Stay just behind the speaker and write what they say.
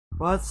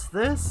What's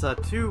this? A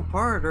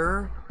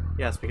two-parter?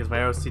 Yes, because my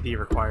OCD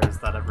requires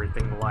that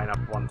everything line up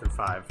 1 through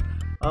 5.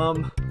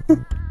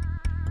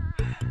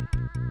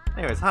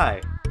 Anyways,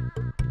 hi.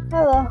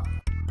 Hello.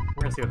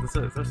 We're gonna see what this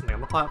is. There's something on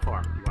the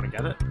platform. Do you want to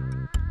get it?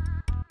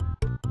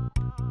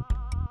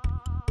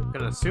 I'm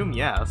gonna assume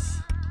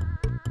yes.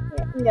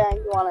 Yeah,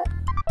 you want it.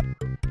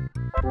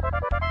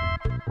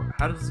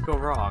 How does this go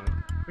wrong?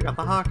 We got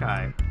the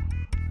Hawkeye.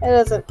 It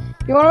doesn't.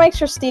 You want to make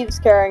sure Steve's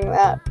carrying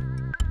that.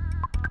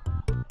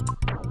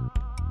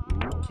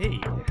 Okay.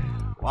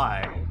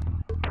 Why?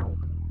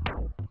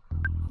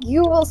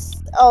 You will.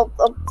 I'll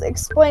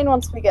explain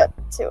once we get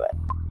to it.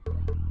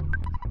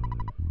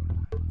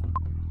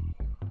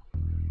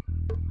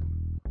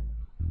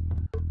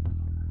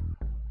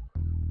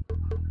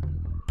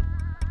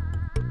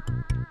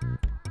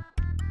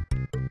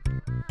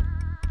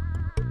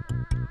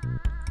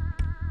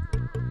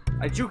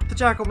 I juked the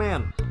Jackal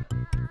Man!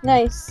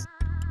 Nice.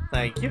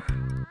 Thank you.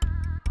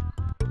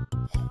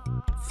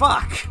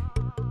 Fuck!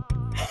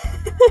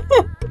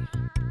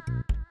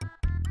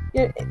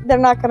 They're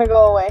not gonna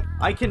go away.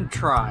 I can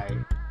try.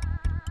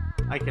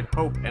 I can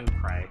hope and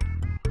pray.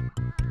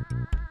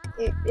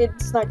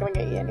 It's not gonna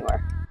get you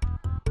anywhere.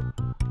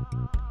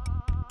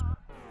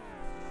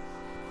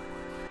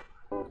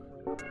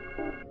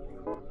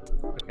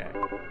 Okay.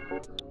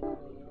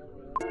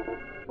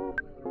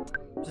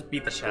 Just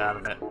beat the shit out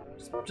of it.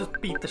 Just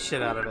beat the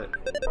shit out of it.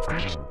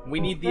 We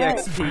need the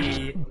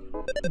XP.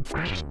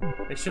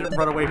 They shouldn't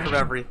run away from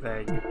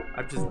everything.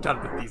 I'm just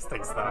done with these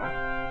things, though.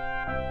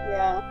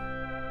 Yeah.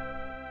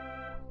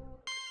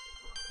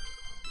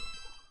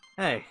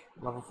 Hey,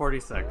 level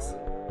 46.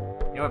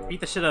 You know what? Beat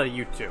the shit out of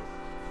you two.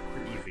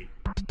 You're easy.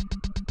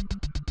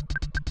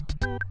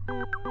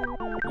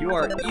 You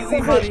are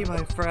easy money,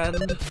 my friend.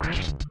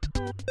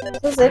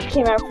 Says it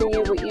came after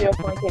you, but you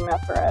definitely came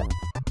after it.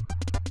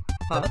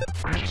 Huh?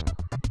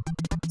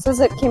 Says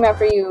it came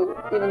after you,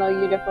 even though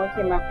you definitely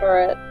came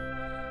after it.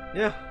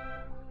 Yeah.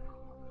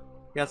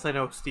 Yes, I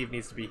know Steve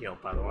needs to be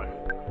healed, by the way.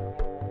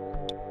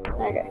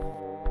 Okay.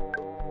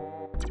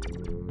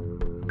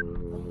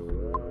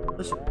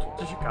 This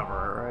should cover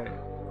it, right?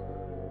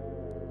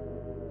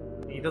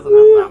 He doesn't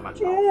have that much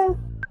health.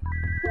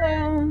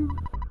 Yeah.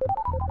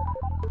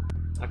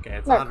 Okay,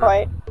 it's Not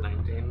quite.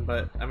 119,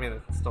 but I mean,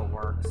 it still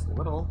works a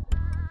little.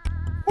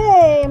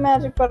 Hey,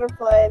 magic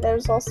butterfly.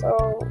 There's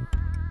also.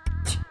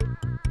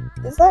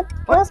 Is that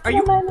What? Are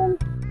you? item?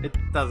 It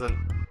doesn't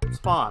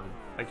spawn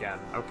again.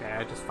 Okay,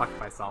 I just fucked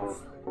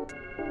myself.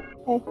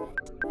 Okay.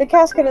 The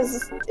casket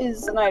is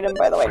an item,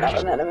 by the way, not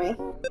an enemy.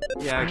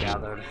 Yeah, I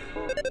gathered.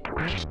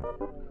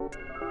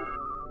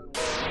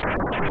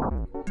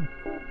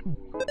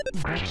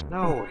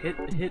 No, hit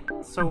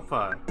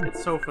sofa. Hit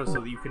sofa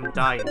so that you can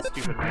die in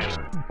stupid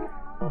manner.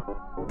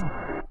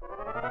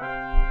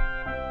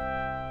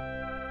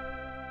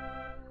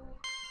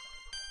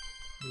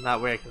 And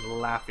that way I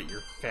can laugh at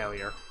your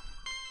failure.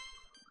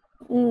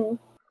 Mm.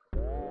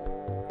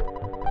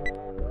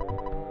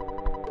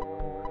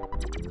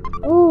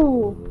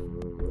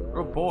 Ooh.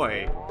 Oh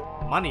boy,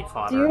 money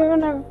fodder.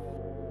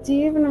 Do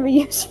you even have a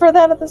use for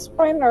that at this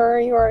point, or are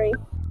you already?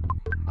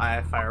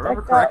 If I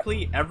remember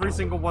correctly, every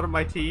single one of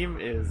my team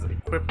is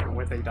equipped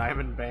with a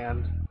diamond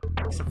band,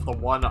 except for the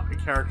one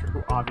character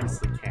who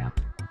obviously can't.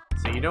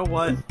 So you know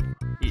what?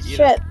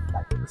 Shit.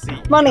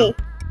 See, money.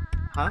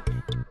 Huh?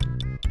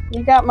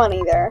 You got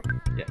money there.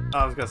 Yeah,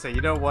 I was gonna say,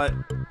 you know what?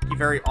 He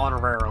very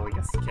honorarily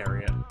gets to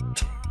carry it.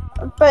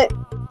 But,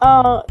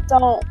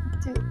 don't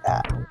do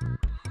that.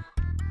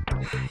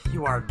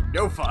 You are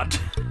no fun.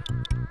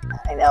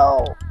 I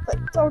know, but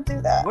don't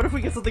do that. What if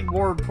we get something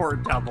more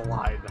important down the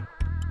line?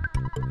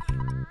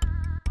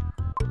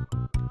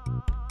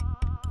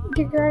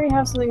 You already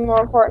have something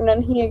more important,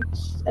 and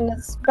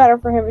it's better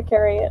for him to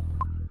carry it.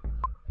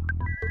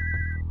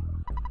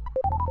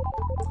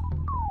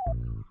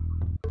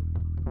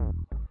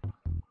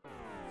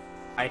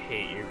 I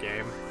hate you,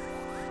 game.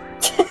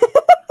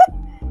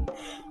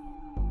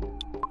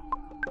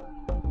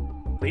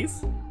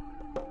 Please?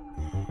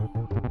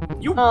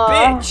 You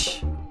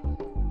bitch!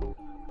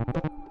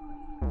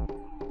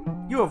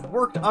 You have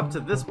worked up to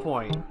this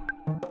point.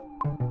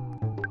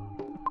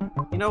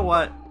 You know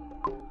what?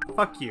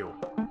 Fuck you.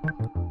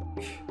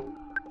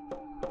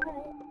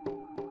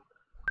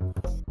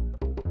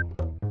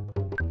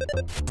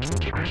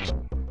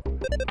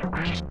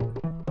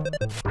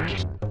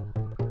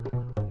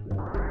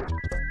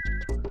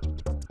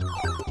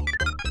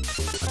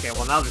 Okay,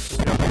 well now this is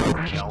gonna be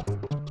overkill.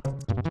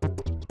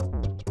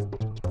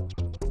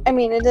 I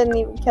mean, it didn't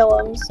even kill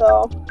him,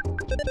 so...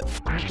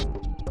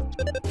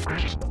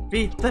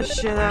 Beat the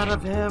shit out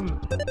of him!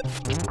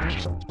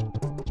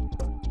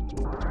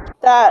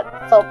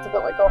 That felt a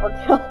bit like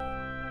overkill.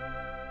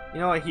 You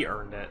know what? He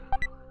earned it.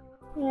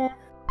 Yeah.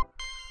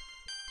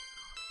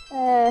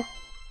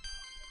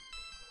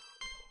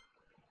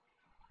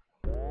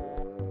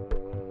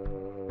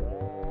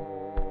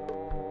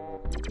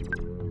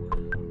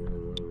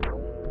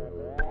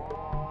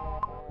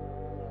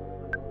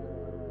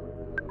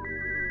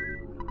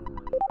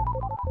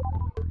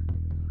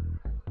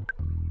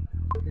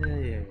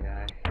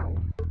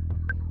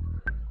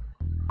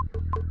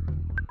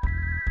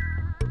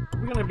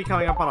 We're gonna be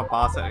coming up on a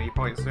boss at any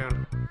point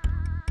soon.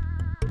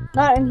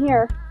 Not in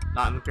here.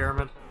 Not in the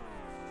pyramid?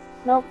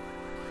 Nope.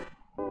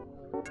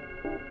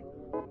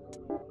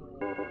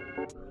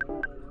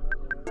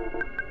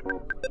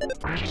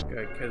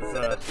 Good, because,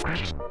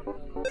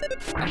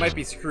 I might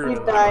be screwed You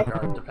in die. that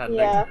regard, depending.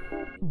 Yeah.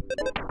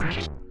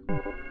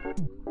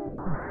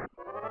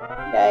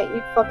 Yeah,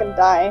 you fucking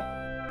die.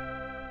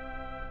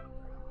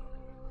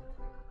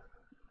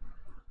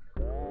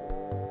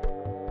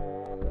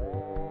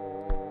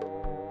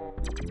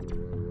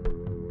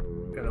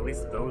 Good, at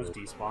least those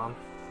despawn.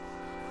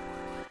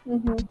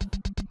 Mm-hmm.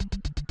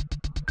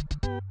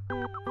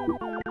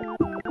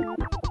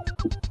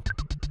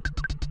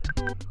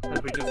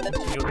 As we just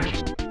continue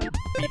to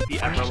beat the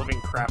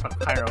ever-living crap out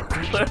of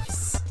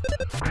hieroglyphs.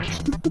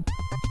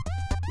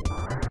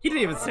 He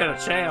didn't even stand a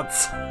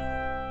chance.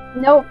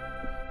 Nope.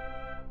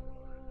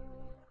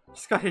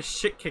 Just got his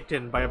shit kicked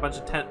in by a bunch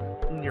of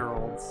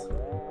 10-year-olds.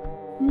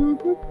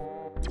 Mm-hmm.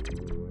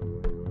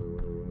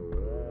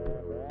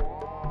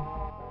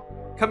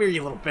 Come here,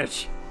 you little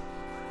bitch.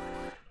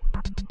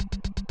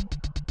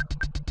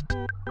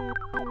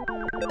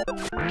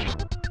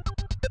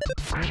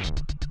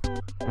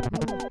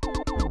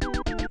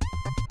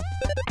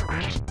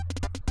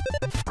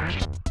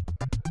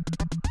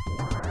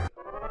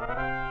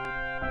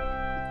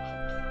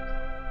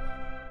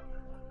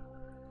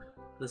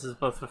 This is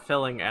both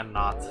fulfilling and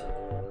not.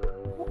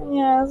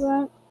 Yeah, is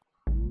it?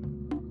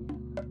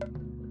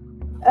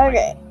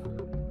 Okay.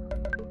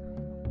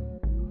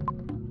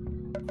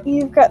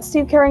 You've got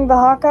Steve carrying the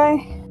Hawkeye?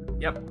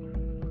 Yep.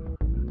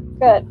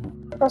 Good.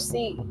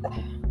 Proceed.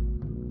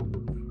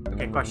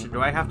 Okay, question.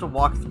 Do I have to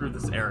walk through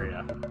this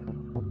area?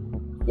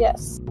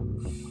 Yes.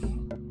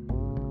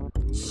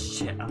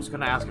 Shit, I was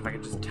gonna ask if I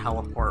could just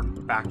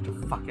teleport back to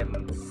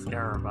fucking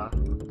Scaraba.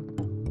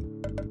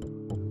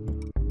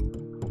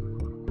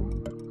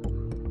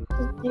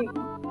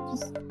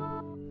 Just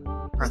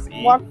Press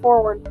E? walk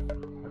forward.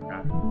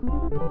 Okay.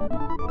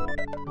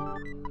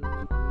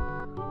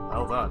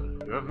 Well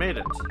done. You have made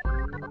it.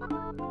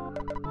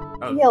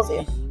 Oh, He heals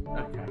you.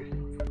 Okay.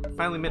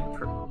 Finally meet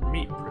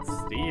Prince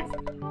Steve.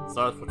 The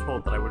stars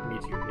foretold that I would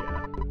meet you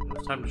here.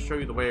 It's time to show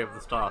you the way of the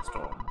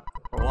Starstorm.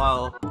 For a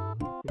while,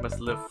 you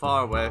must live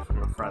far away from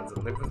your friends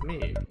and live with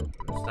me.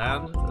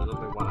 Understand? There's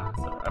only one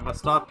answer. I must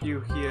stop you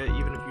here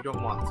even if you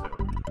don't want to.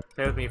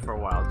 Stay with me for a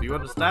while. Do you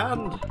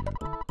understand?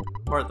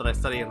 The part that I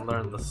study and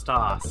learn the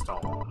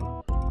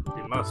Starstorm will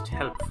be most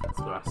helpful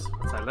to us.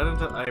 Once I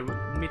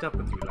will meet up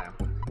with you,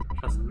 Lamp.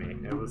 Trust me,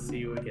 I will see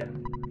you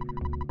again.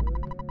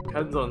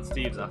 Depends on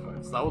Steve's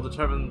efforts. That will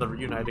determine the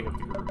reuniting of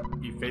the group.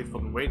 Be faithful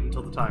and wait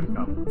until the time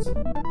comes.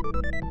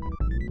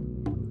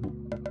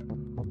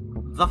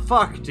 The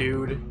fuck,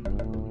 dude?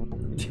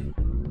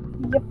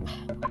 Yep.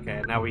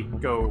 Okay, now we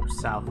go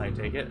south, I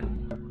take it.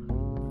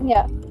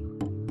 Yeah.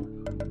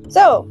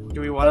 So,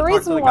 Do we want to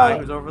talk to the guy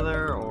who's over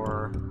there,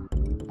 or...?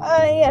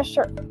 Yeah,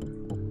 sure.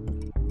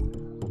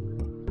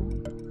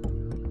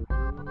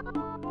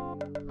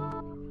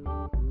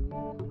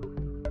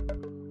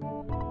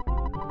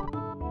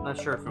 Not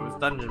sure if it was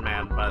Dungeon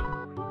Man, but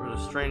there was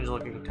a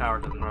strange-looking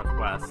tower to the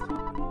northwest.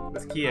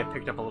 This key I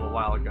picked up a little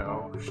while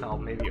ago shall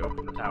maybe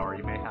open the tower.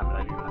 You may have it,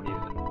 I do not need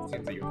it. It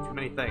seems that you have too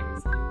many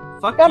things.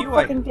 Fuck God you,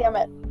 fucking damn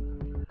it.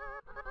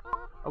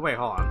 Oh wait,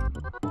 hold on.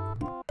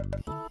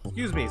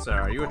 Excuse me, sir,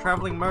 are you a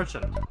traveling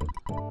merchant?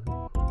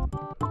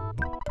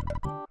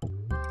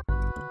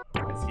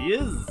 Yes, he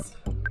is!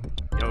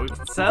 Yo, we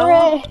can sell?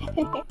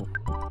 Hooray!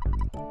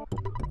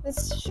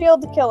 This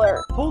shield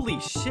killer. Holy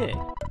shit!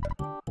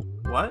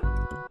 What?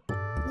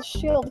 The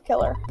shield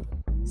killer.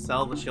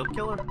 Sell the shield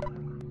killer?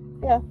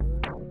 Yeah.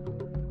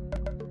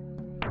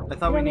 I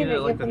thought we don't need needed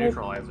it, like you the have to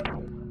neutralizer.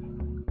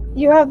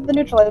 You have the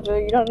neutralizer,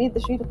 you don't need the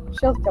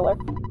shield killer.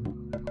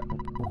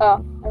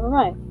 Oh, never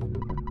mind.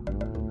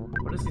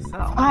 What does he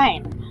sell?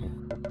 Fine.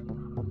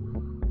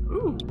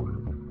 Ooh.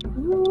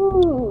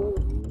 Ooh.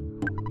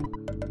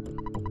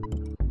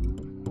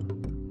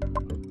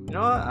 You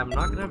know what? I'm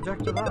not gonna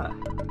object to that.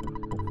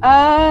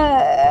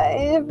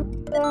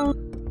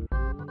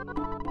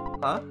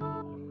 Huh?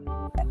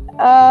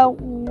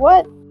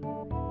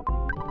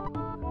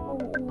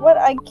 What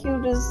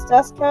IQ does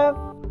Dusk have?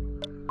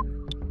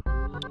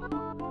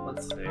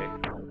 Let's see.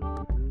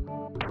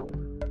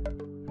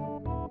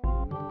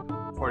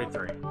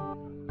 43.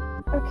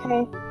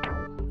 Okay.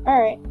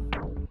 Alright.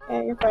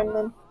 Yeah, you're fine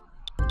then.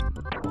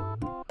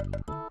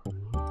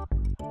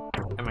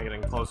 Am I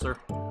getting closer?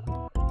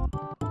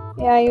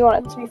 Yeah, you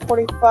want it to be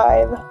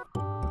 45.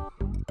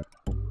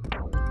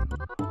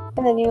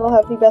 And then you'll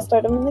have the best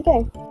item in the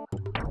game.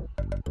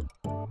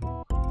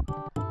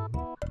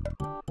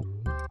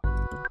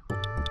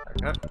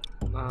 Okay.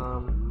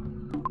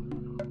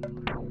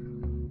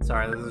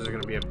 Sorry, this is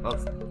gonna be a...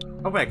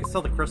 Oh wait, I can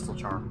sell the crystal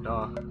charm,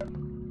 duh.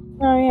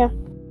 Oh, yeah.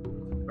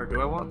 Or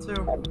do I want to?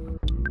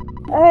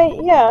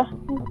 Yeah.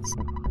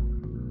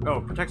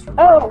 Oh, protects from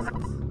Oh.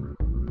 paralysis.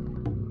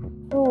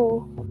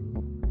 Ooh.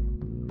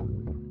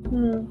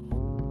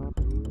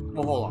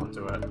 We'll hold on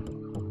to it.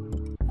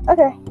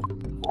 Okay.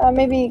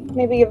 Maybe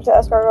give it to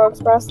Escargot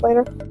Express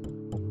later.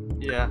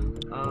 Yeah.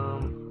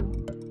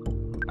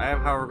 I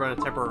am, however, going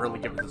to temporarily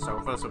give it the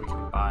sofa so we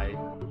can buy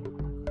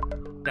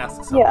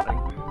desk something. Yeah.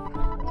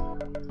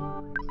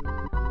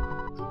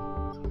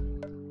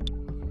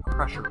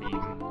 Pressure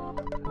beam.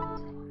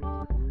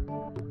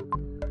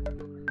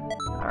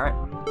 Alright.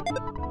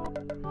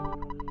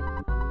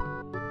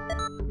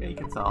 Yeah, you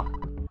can sell.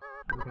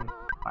 We can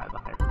buy the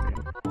hyper beam.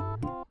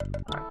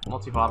 Alright,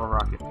 multi-bottle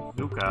rocket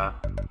bazooka.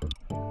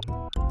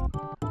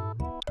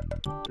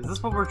 Is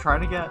this what we're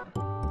trying to get?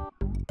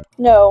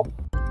 No.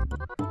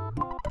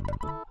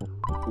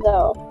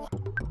 No.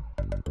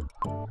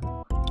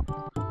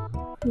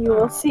 You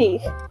will see.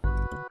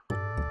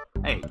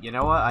 Hey, you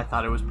know what? I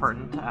thought it was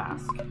pertinent to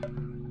ask.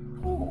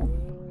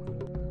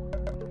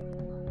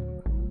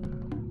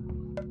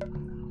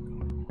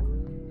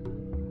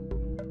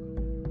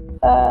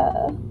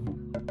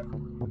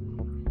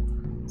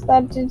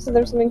 So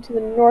there's something to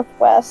the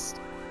northwest.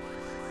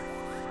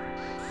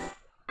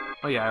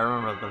 Oh yeah, I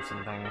remember there's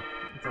something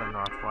to the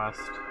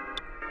northwest.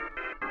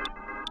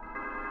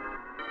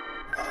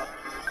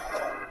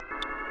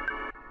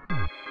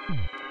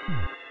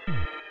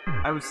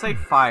 I would say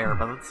fire,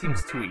 but that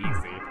seems too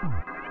easy.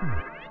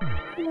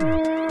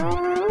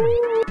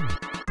 It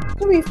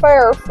could be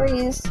fire or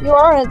freeze. You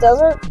are in a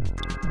desert.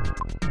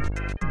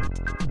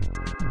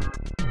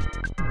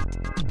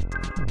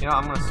 You know,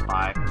 I'm gonna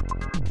spy.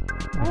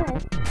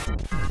 Alright.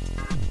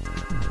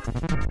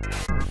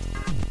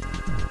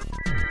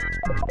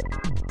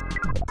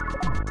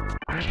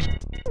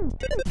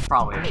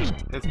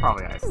 It's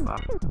probably ice though.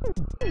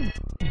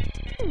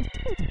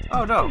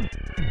 Oh no!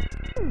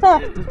 Huh.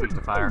 It is weak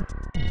to fire.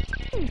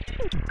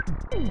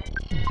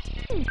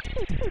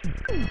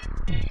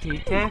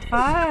 PK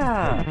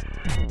fire!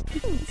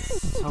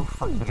 So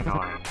fucking annoying,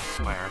 I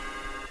swear.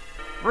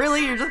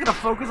 Really? You're just gonna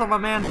focus on my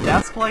man's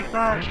desk like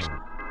that?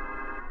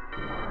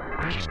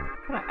 What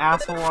kind of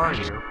asshole are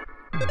you?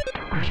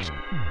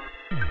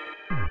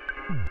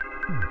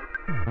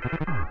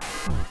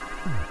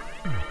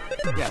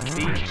 Yeah,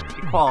 see?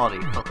 Equality.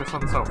 Focus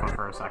on the sofa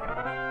for a second.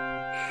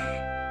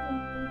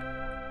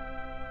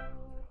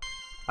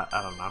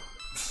 I don't know.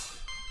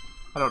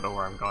 I don't know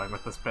where I'm going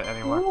with this bit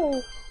anymore.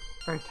 Ooh,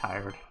 Very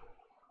tired.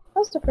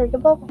 that's a pretty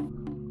good level.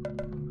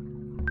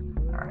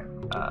 Alright,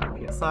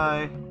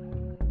 PSI.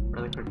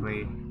 Really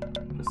quickly.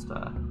 Just,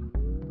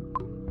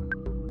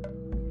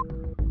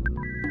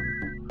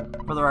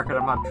 for the record,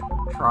 I'm not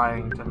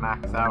trying to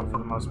max out for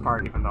the most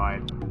part, even though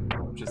I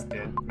just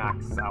did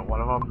max out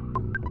one of them.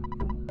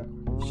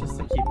 It's just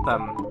to keep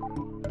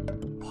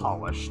them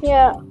polished.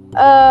 Yeah.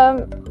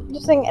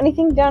 Just saying,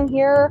 anything down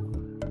here,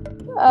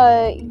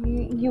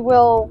 you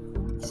will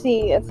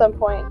see at some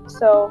point.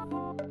 So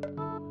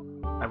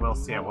I will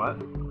see at what?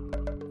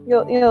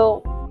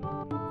 you'll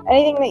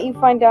anything that you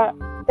find out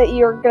that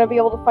you're gonna be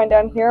able to find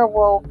down here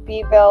will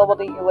be available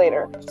to you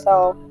later.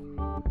 So.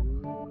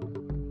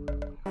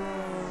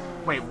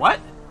 Wait, what?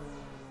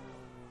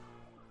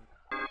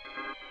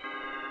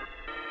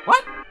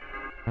 What?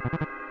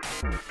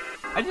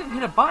 I didn't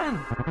hit a button.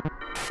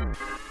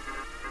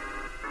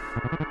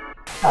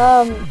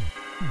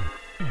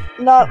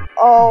 Not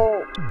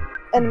all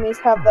enemies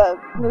have the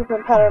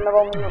movement pattern of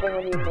only moving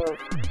when you move.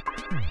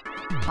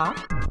 Huh?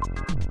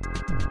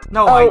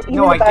 No, Oh,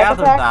 I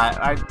gathered attack?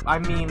 that. I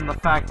mean the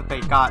fact that they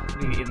got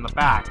me in the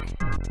back.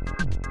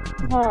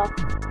 Huh.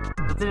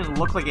 It didn't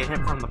look like it hit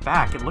from the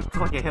back. It looked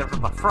like it hit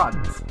from the front.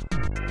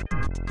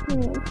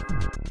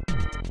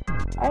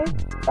 I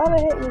thought I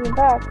hit you in the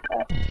back,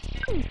 but.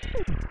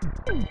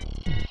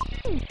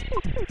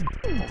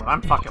 Hold on,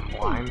 I'm fucking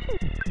blind.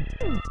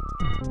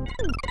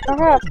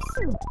 Perhaps.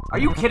 Are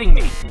you kidding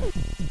me?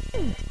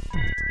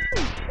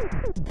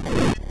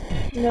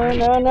 No.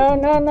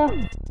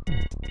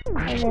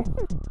 Okay.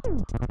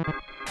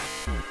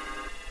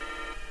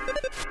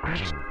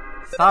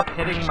 Stop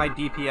hitting my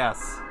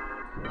DPS.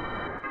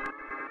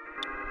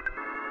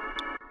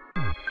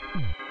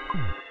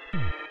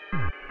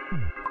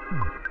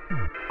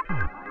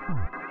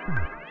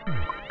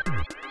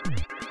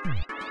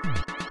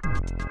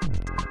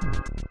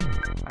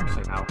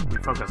 Actually, no. We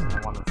focus on the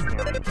one that's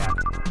nearly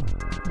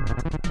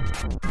dead.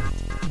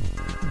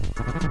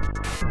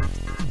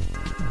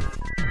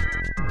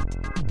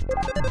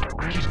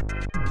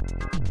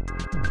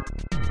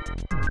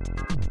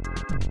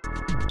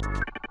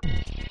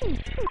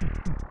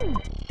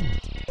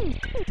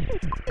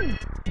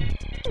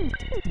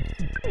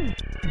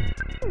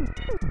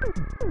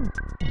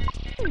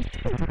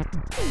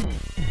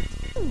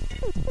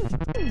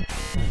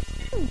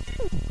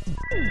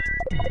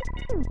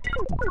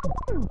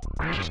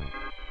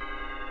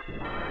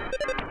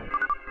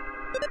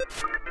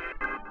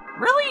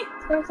 Really?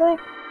 Seriously?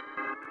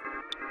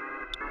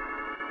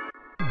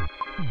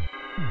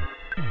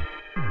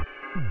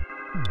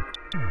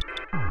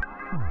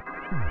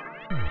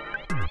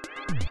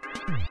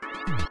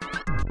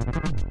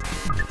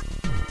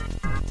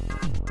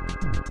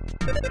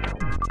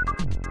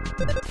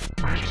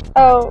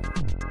 Oh.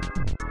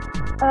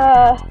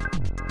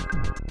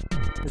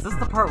 Is this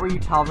the part where you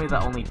tell me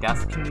that only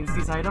Desk can use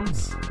these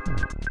items?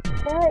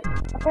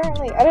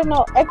 Apparently. I didn't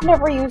know. I've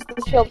never used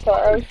the shield killer.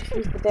 I always just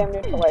used the damn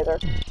neutralizer.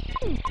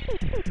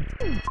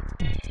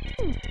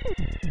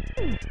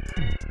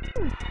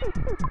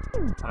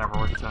 Whatever,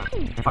 we're just gonna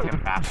fucking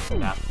bash to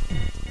death.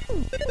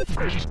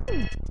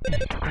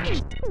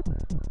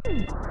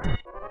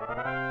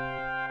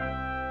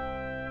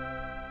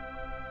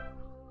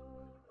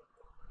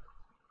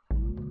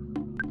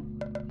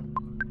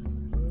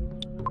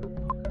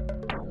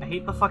 I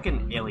hate the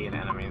fucking alien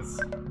enemies.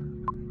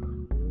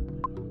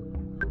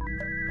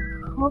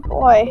 Oh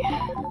boy.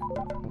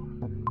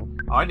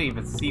 Oh, I didn't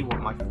even see what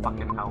my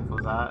fucking health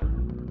was at.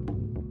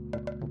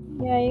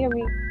 Yeah, you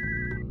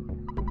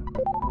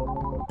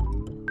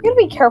gotta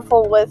be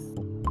careful with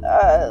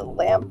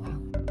Lamp.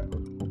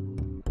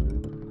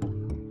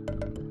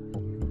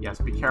 Yes,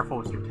 be careful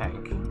with your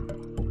tank.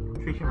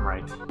 Treat him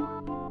right.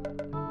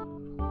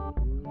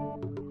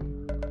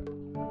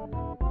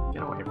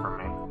 Get away from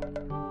me.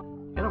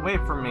 Get away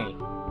from me.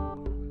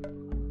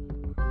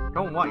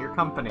 Don't want your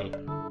company.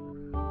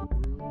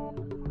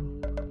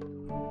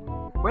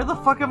 Where the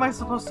fuck am I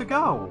supposed to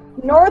go?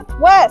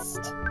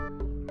 Northwest!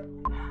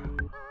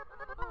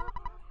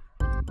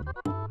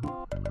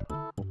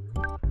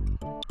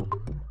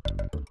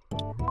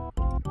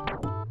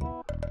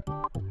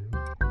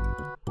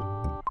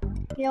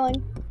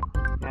 Healing.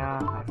 Yeah,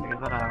 I figured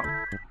that out.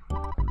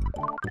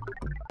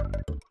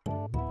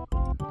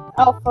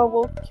 Alpha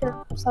will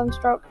cure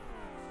sunstroke.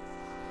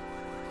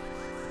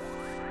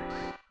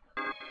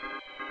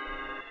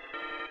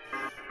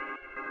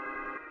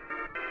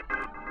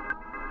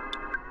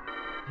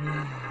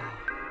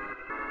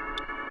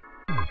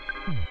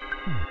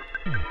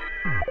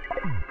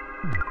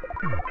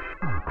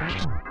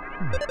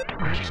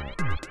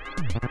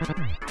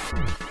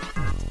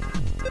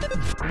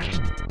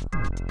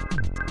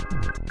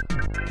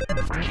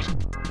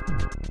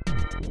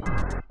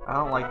 I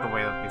don't like the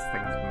way that these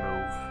things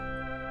move.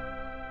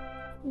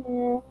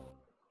 Yeah.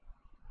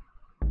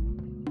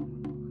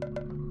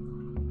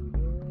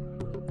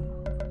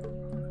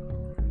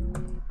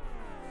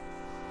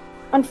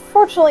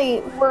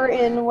 Unfortunately, we're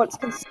in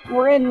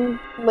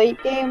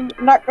late game.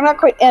 Not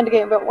quite end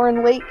game, but we're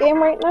in late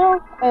game right now,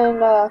 and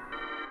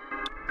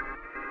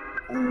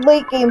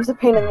late game's a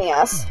pain in the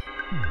ass.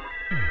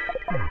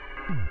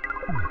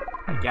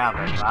 I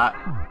gathered that.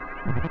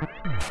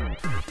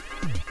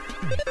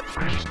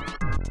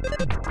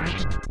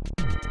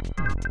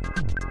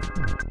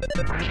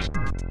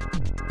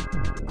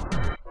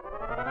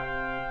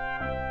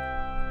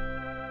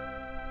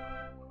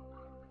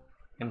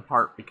 In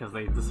part because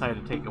they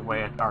decided to take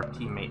away our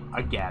teammate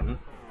again.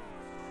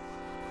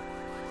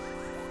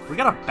 We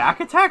got a back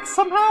attack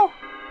somehow?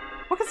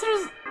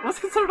 What's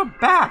considered a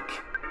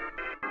back?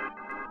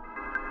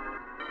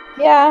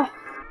 Yeah.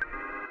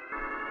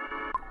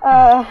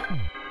 Oh,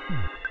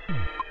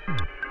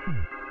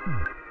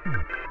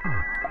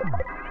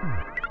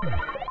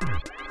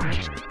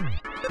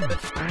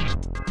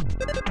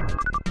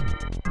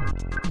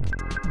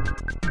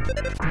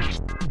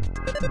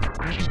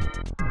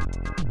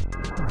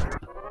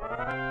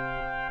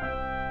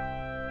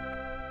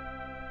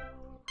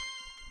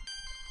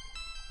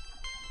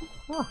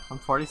 I'm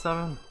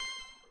 47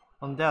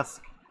 on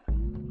desk.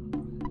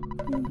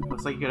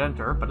 Looks like you could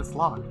enter, but it's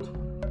locked.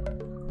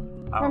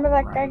 Remember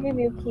that guy gave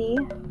you a key?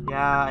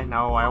 Yeah, I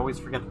know. I always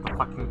forget that the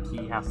fucking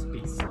key has to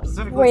be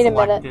specifically Wait a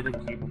selected minute.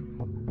 and you...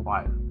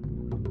 What?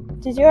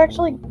 Did you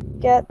actually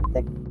get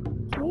the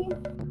key?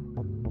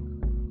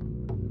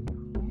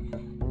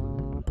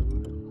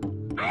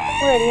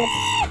 We're idiots.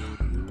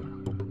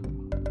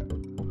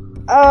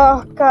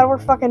 Oh god, we're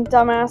fucking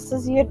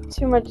dumbasses. You had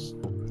too much...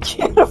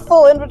 You had a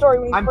full inventory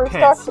when you first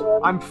talked to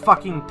him. I'm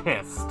fucking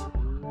pissed.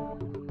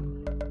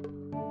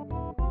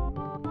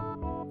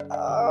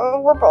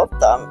 We're both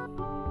dumb.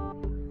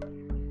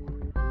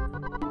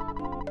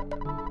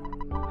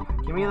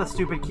 Give me the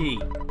stupid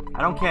key.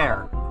 I don't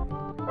care.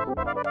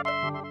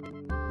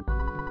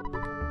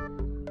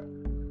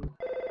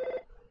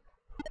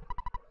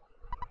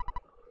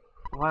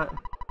 What?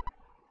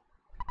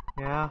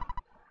 Yeah?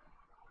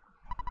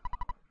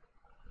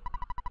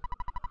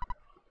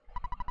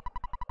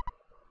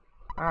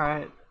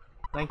 Alright.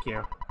 Thank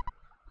you.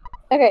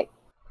 Okay.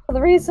 So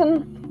the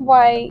reason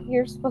why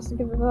you're supposed to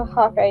give the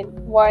Hawkeye,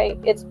 why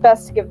it's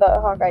best to give the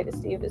Hawkeye to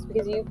Steve is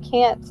because you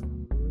can't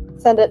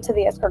send it to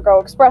the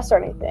Escargot Express or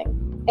anything.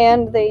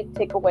 And they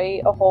take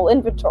away a whole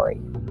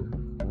inventory.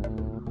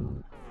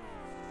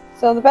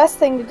 So the best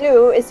thing to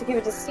do is to give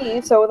it to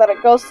Steve so that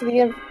it goes to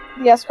the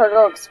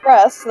Escargot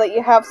Express so that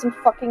you have some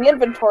fucking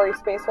inventory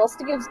space while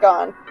Steve's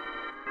gone.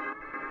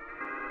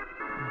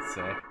 Let's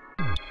see.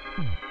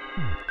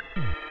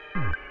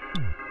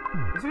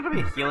 Is there gonna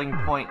be a healing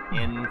point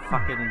in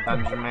fucking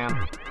Dungeon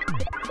Man?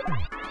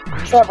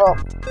 Several,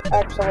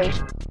 actually.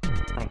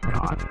 Thank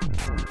God.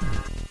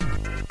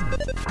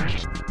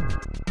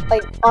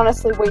 Like,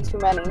 honestly, way too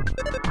many.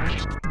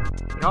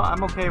 You know,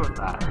 I'm okay with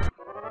that.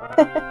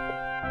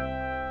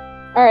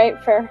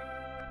 Alright, fair.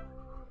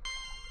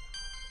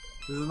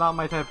 This is not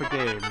my type of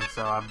game,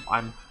 so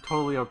I'm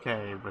totally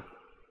okay with.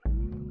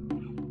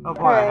 Oh boy,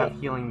 Alright. I have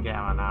healing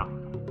gamma now.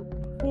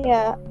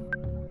 Yeah.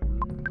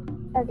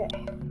 Okay.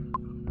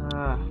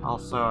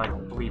 Also, I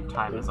believe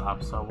time is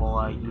up, so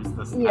we'll use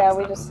this Yeah, next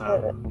we just hit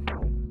episode.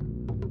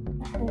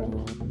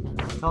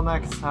 it. Until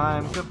next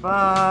time,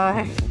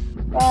 goodbye!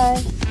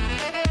 Bye.